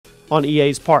on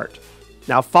EA's part.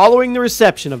 Now, following the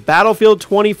reception of Battlefield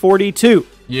 2042,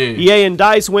 EA and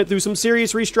DICE went through some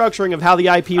serious restructuring of how the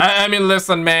IP... I mean,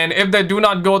 listen, man, if they do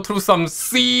not go through some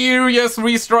serious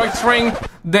restructuring,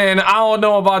 then I don't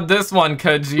know about this one,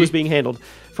 Kaji. ...was being handled.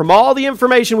 From all the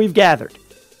information we've gathered,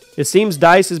 it seems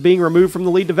DICE is being removed from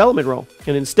the lead development role,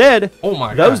 and instead,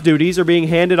 those duties are being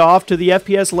handed off to the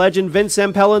FPS legend Vince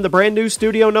Zampella and the brand new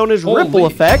studio known as Ripple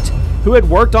Effect, who had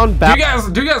worked on do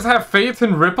you guys have faith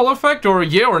in Ripple Effect, or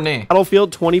yeah or nay?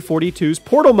 Battlefield 2042's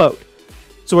Portal mode.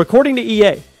 So according to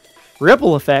EA,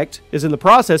 Ripple Effect is in the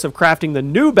process of crafting the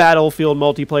new Battlefield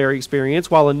multiplayer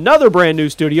experience, while another brand new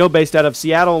studio based out of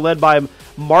Seattle, led by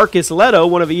Marcus Leto,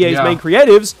 one of EA's main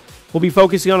creatives, will be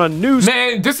focusing on a new...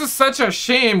 Man, this is such a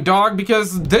shame, dog,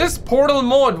 because this Portal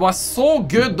mode was so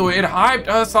good, though. It hyped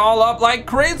us all up like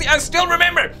crazy. I still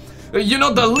remember, you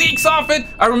know, the leaks of it.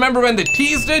 I remember when they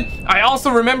teased it. I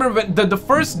also remember when the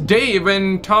first day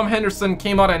when Tom Henderson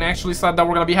came out and actually said that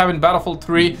we're going to be having Battlefield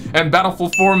 3 and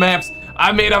Battlefield 4 maps.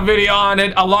 I made a video on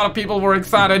it. A lot of people were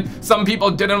excited. Some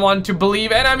people didn't want to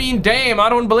believe. And I mean, damn, I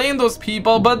don't blame those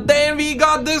people. But then we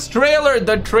got this trailer.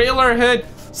 The trailer hit.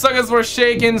 Suckers were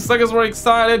shaking, suckers were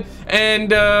excited,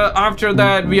 and after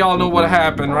that, we all know what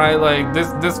happened, right? Like,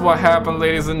 this what happened,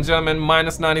 ladies and gentlemen.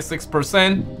 Minus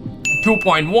 96%,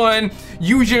 2.1,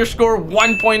 user score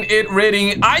 1.8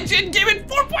 rating. I did give it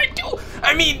 4.2.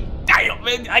 I mean,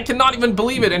 I cannot even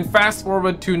believe it. And fast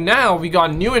forward to now, we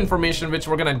got new information which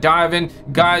we're gonna dive in.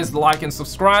 Guys, like and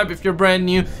subscribe if you're brand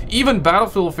new. Even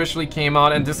Battlefield officially came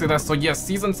out and this is that. So yes,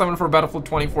 season 7 for Battlefield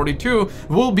 2042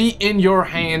 will be in your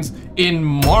hands in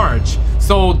March.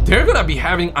 So they're gonna be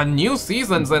having a new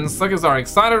season, and suckers are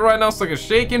excited right now, suckers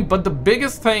shaking. But the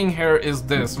biggest thing here is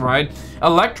this, right?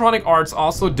 Electronic Arts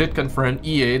also did confirm,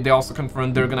 EA, they also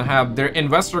confirmed they're gonna have their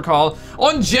investor call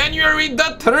on January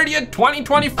the 30th,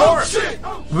 2024.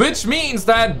 Which means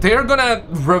that they're gonna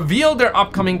reveal their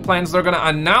upcoming plans, they're gonna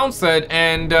announce it,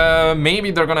 and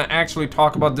maybe they're gonna actually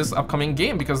talk about this upcoming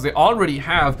game because they already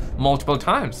have multiple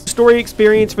times. Story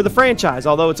experience for the franchise,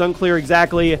 although it's unclear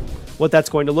exactly what that's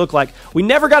going to look like. We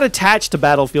never got attached to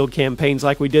Battlefield campaigns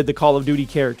like we did the Call of Duty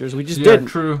characters. We just didn't.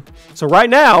 True. So right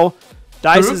now,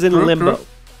 DICE is in limbo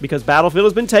because Battlefield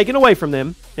has been taken away from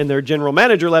them, and their general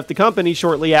manager left the company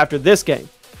shortly after this game.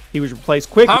 He was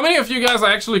replaced quickly. How many of you guys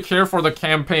actually care for the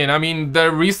campaign? I mean,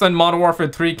 the recent Modern Warfare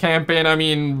 3 campaign, I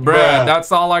mean, bruh, that's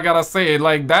all I gotta say.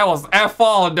 Like, that was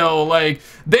F-all, though. Like,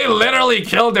 they literally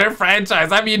killed their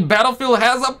franchise. I mean, Battlefield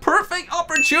has a perfect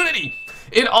opportunity.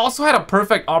 It also had a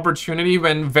perfect opportunity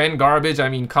when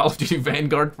Call of Duty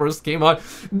Vanguard first came out.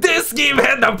 This game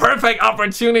had the perfect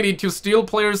opportunity to steal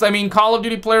players. I mean, Call of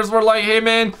Duty players were like, hey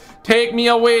man, take me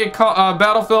away,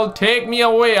 Battlefield, take me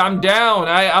away. I'm down.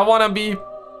 I want to be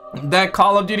that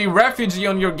Call of Duty refugee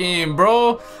on your game,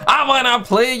 bro. I wanna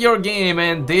play your game,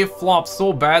 and they flopped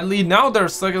so badly. Now there are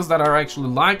suckers that are actually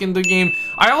liking the game.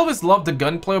 I always loved the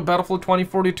gunplay of Battlefield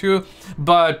 2042,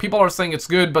 but people are saying it's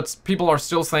good, but people are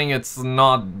still saying it's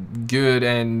not good.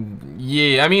 And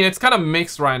yeah, I mean, it's kind of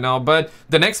mixed right now. But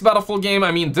the next Battlefield game,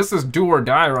 I mean, this is do or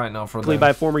die right now for them.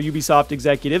 By former Ubisoft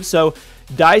executives, so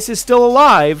DICE is still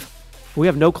alive. We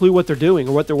have no clue what they're doing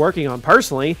or what they're working on.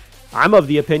 Personally, I'm of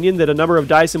the opinion that a number of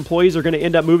DICE employees are going to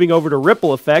end up moving over to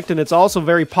Ripple Effect, and it's also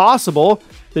very possible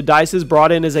that DICE is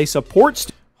brought in as a support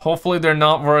Hopefully they're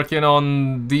not working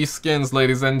on these skins,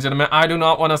 ladies and gentlemen. I do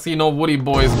not want to see no Woody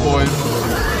boys.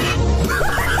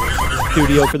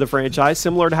 Studio for the franchise,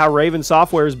 similar to how Raven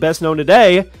Software is best known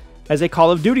today as a Call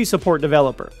of Duty support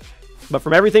developer. But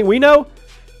from everything we know,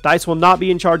 DICE will not be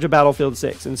in charge of Battlefield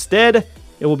 6. Instead,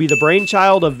 it will be the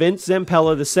brainchild of Vince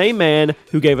Zampella, the same man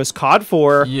who gave us COD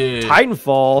 4,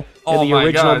 Titanfall, and the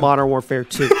original Modern Warfare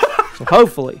 2. So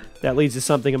hopefully, that leads to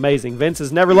something amazing. Vince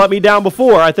has never let me down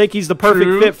before. I think he's the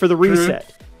perfect fit for the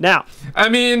reset. Now, I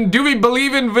mean, do we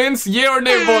believe in Vince? Yeah or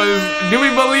nay, boys? Do we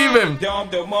believe him?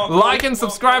 Like and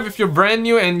subscribe if you're brand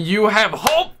new and you have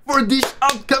hope for this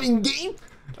upcoming game.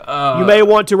 You may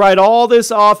want to write all this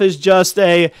off as just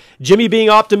a Jimmy being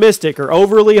optimistic or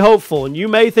overly hopeful, and you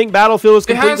may think Battlefield is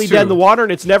completely dead in the water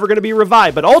and it's never going to be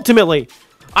revived, but ultimately,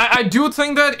 I do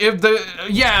think that if the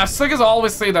suckers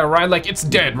always say that, right? Like, it's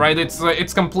dead, right?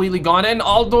 It's completely gone. And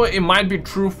although it might be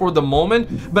true for the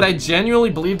moment, but I genuinely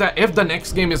believe that if the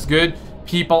next game is good,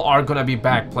 people are gonna be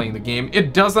back playing the game.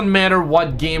 It doesn't matter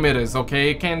what game it is, okay?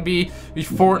 It can be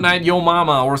Fortnite Yo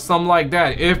Mama or something like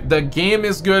that. If the game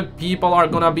is good, people are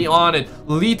gonna be on it.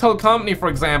 Lethal Company, for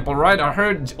example, right? I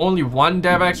heard only one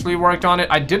dev actually worked on it.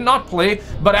 I did not play,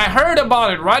 but I heard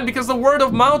about it, right? Because the word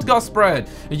of mouth got spread.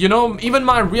 You know, even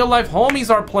my real life homies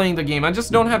are playing the game. I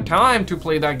just don't have time to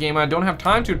play that game. I don't have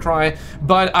time to try,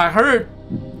 but I heard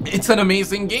it's an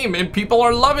amazing game and people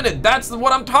are loving it. That's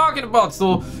what I'm talking about.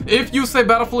 So if you say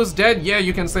Battlefield is dead, yeah,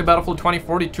 you can say Battlefield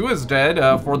 2042 is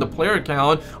dead for the player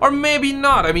count, or maybe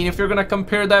not. I mean, if you're gonna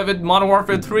compare that with Modern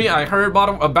Warfare 3, I heard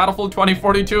Battlefield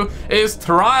 2042 is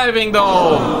thriving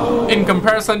though in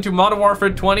comparison to Modern Warfare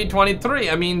 2023.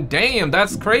 I mean, damn,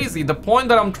 that's crazy. The point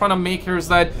that I'm trying to make here is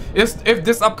that if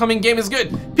this upcoming game is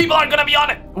good, people are gonna be on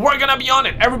it. We're gonna be on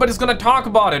it. Everybody's gonna talk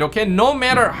about it, okay? No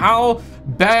matter how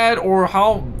bad or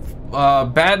how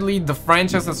badly the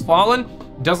franchise has fallen,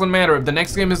 doesn't matter. If the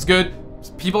next game is good,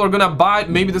 people are gonna buy it.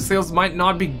 Maybe the sales might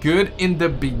not be good in the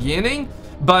beginning,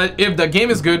 but if the game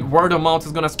is good, word of mouth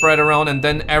is gonna spread around and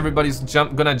then everybody's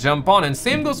gonna jump on. And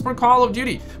same goes for Call of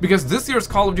Duty, because this year's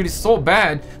Call of Duty is so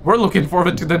bad, we're looking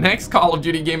forward to the next Call of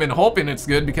Duty game and hoping it's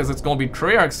good because it's gonna be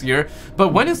Treyarch's year.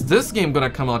 But when is this game gonna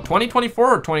come out?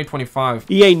 2024 or 2025?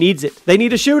 EA needs it. They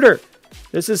need a shooter.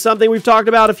 This is something we've talked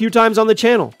about a few times on the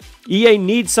channel. EA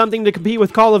needs something to compete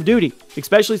with Call of Duty,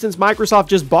 especially since Microsoft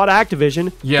just bought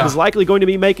Activision and is likely going to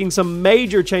be making some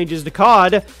major changes to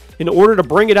COD in order to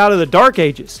bring it out of the dark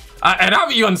ages. And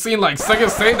I've even seen like SKizzle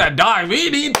say that, dog, we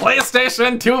need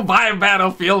PlayStation to buy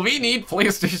Battlefield. We need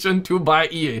PlayStation to buy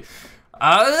EA.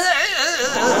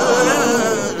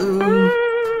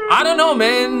 I don't know,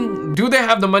 man. Do they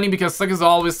have the money? Because SKizzle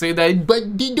always say that,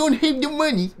 but they don't have the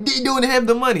money. They don't have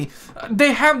the money.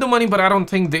 They have the money, but I don't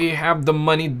think they have the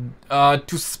money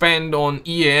to spend on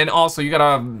EA. And also, you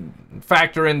gotta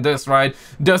factor in this, right?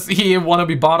 Does EA want to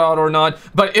be bought out or not?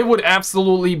 But it would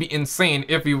absolutely be insane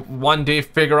if we one day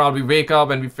we wake up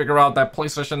and we figure out that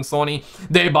PlayStation, Sony,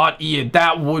 they bought EA.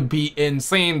 That would be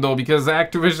insane though, because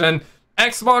Activision,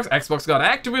 Xbox got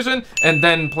Activision, and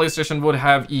then PlayStation would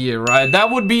have EA, right? That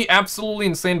would be absolutely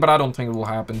insane, but I don't think it will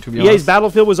happen, to be honest. EA's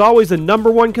Battlefield was always the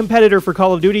 #1 competitor for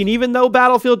Call of Duty, and even though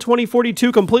Battlefield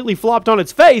 2042 completely flopped on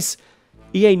its face,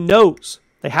 EA knows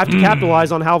they have to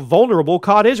capitalize on how vulnerable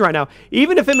COD is right now,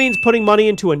 even if it means putting money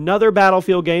into another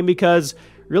Battlefield game, because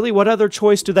really, what other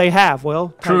choice do they have?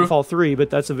 Well, Titanfall 3, but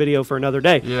that's a video for another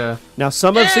day. Yeah. Now,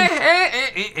 some of...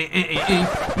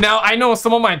 Now, I know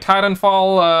some of my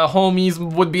Titanfall homies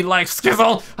would be like,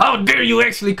 SKizzle, how dare you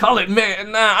actually call it,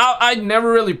 man? Nah, I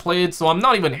never really played, so I'm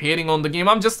not even hating on the game.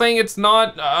 I'm just saying it's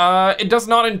not, it does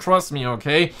not interest me,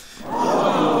 okay?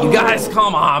 You guys,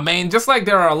 come on, man. Just like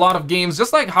there are a lot of games,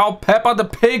 just like how Peppa the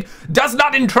Pig does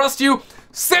not interest you,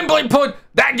 simply put,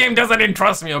 that game doesn't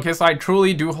interest me, okay? So I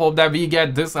truly do hope that we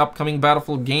get this upcoming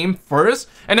Battlefield game first,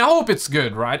 and I hope it's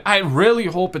good, right? I really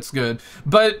hope it's good.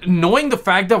 But knowing the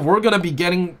fact that we're gonna be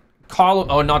getting Call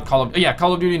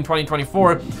of Duty in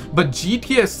 2024, but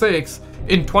GTA 6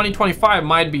 in 2025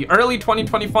 might be early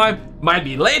 2025, might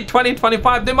be late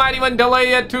 2025, they might even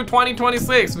delay it to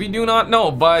 2026. We do not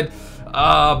know, but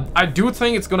I do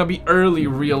think it's gonna be early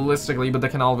realistically, but they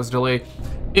can always delay.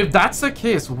 If that's the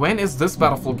case, when is this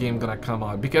Battlefield game gonna come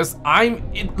out? Because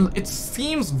it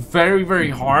seems very, very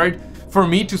hard for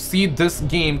me to see this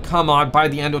game come out by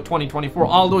the end of 2024,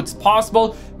 although it's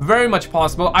possible, very much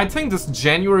possible. I think this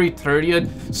January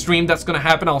 30th stream that's gonna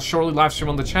happen, I'll surely live stream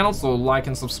on the channel, so like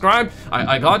and subscribe.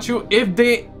 I got you. If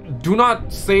they do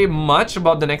not say much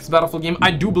about the next Battlefield game, I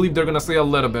do believe they're gonna say a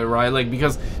little bit, right? Like,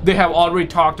 because they have already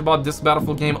talked about this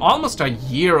Battlefield game almost a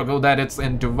year ago that it's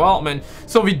in development,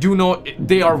 so we do know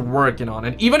they are working on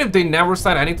it. Even if they never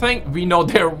said anything, we know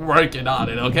they're working on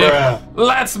it, okay? Bruh.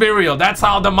 Let's be real, that's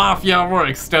how the mafia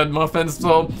works, stud muffins.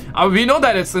 So we know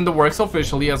that it's in the works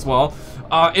officially as well.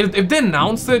 If they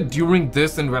announce it during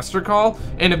this investor call,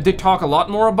 and if they talk a lot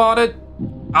more about it,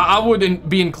 I wouldn't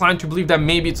be inclined to believe that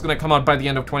maybe it's going to come out by the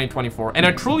end of 2024. And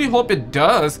I truly hope it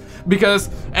does, because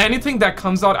anything that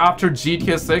comes out after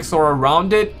GTA 6 or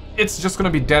around it, it's just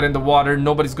going to be dead in the water.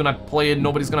 Nobody's going to play it.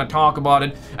 Nobody's going to talk about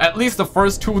it. At least the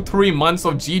first 2-3 months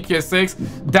of GTA 6,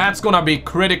 that's going to be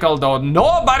critical though.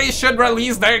 Nobody should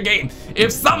release their game.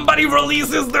 If somebody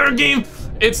releases their game,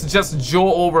 it's just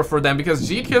Joe over for them, because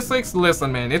GTA 6,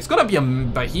 listen, man, it's gonna be a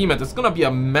behemoth. It's gonna be a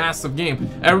massive game.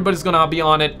 Everybody's gonna be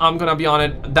on it. I'm gonna be on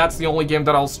it. That's the only game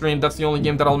that I'll stream. That's the only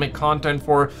game that I'll make content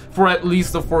for at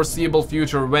least the foreseeable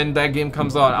future when that game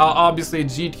comes out. Obviously,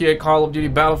 GTA, Call of Duty,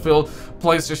 Battlefield,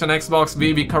 PlayStation, Xbox,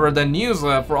 we cover the news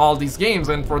for all these games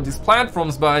and for these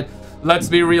platforms, but let's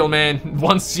be real, man.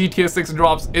 Once GTA 6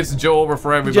 drops, it's Joe over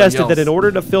for everybody else. Suggested that in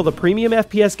order to fill the premium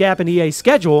FPS gap in EA's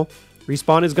schedule,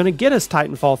 Respawn is going to get us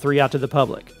Titanfall 3 out to the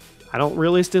public. I don't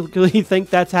realistically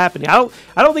think that's happening. I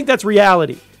don't think that's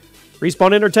reality.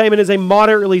 Respawn Entertainment is a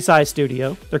moderately sized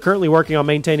studio. They're currently working on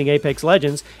maintaining Apex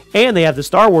Legends, and they have the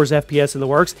Star Wars FPS in the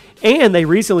works, and they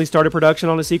recently started production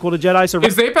on a sequel to Jedi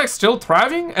Survivor. Is Apex still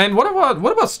thriving? And what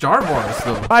about Star Wars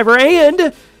though?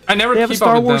 And I never they have a keep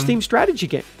Star up with Wars them. themed strategy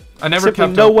game. I never Simply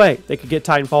kept no up. way they could get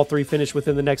Titanfall 3 finished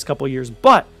within the next couple of years.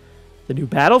 But the new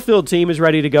Battlefield team is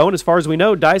ready to go, and as far as we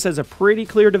know, DICE has a pretty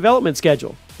clear development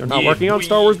schedule. They're not working on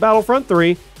Star Wars Battlefront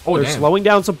 3. They're slowing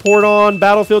down support on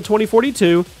Battlefield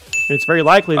 2042. And it's very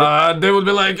likely that they would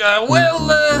be like,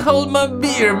 hold my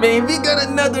beer, man. We got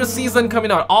another season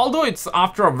coming out. Although it's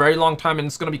after a very long time and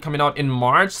it's going to be coming out in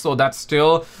March. So that's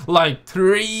still like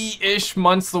 3-ish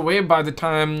months away by the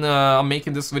time I'm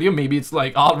making this video. Maybe it's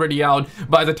like already out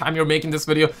by the time you're making this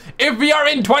video. If we are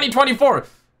in 2024,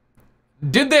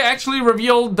 did they actually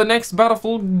reveal the next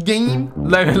Battlefield game?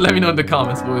 Let me know in the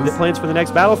comments, boys. the plans for the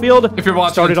next Battlefield If you're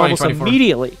watching started in almost 2024.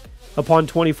 immediately upon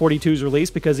 2042's release,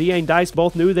 because EA and DICE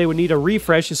both knew they would need a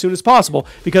refresh as soon as possible,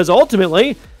 because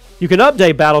ultimately you can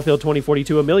update Battlefield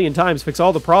 2042 a million times, fix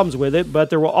all the problems with it, but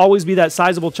there will always be that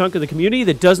sizable chunk of the community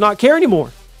that does not care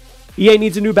anymore. EA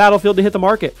needs a new Battlefield to hit the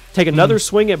market, take another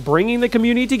swing at bringing the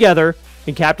community together,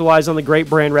 and capitalize on the great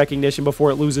brand recognition before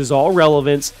it loses all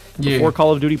relevance, before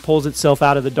Call of Duty pulls itself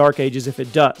out of the dark ages if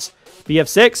it does.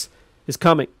 BF6 is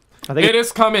coming. I think it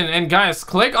is coming, and guys,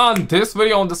 click on this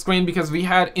video on the screen because we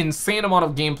had insane amount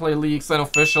of gameplay leaks and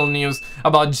official news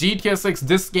about GTA 6.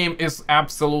 This game is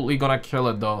absolutely gonna kill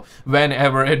it though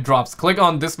whenever it drops. Click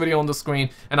on this video on the screen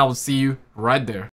and I will see you right there.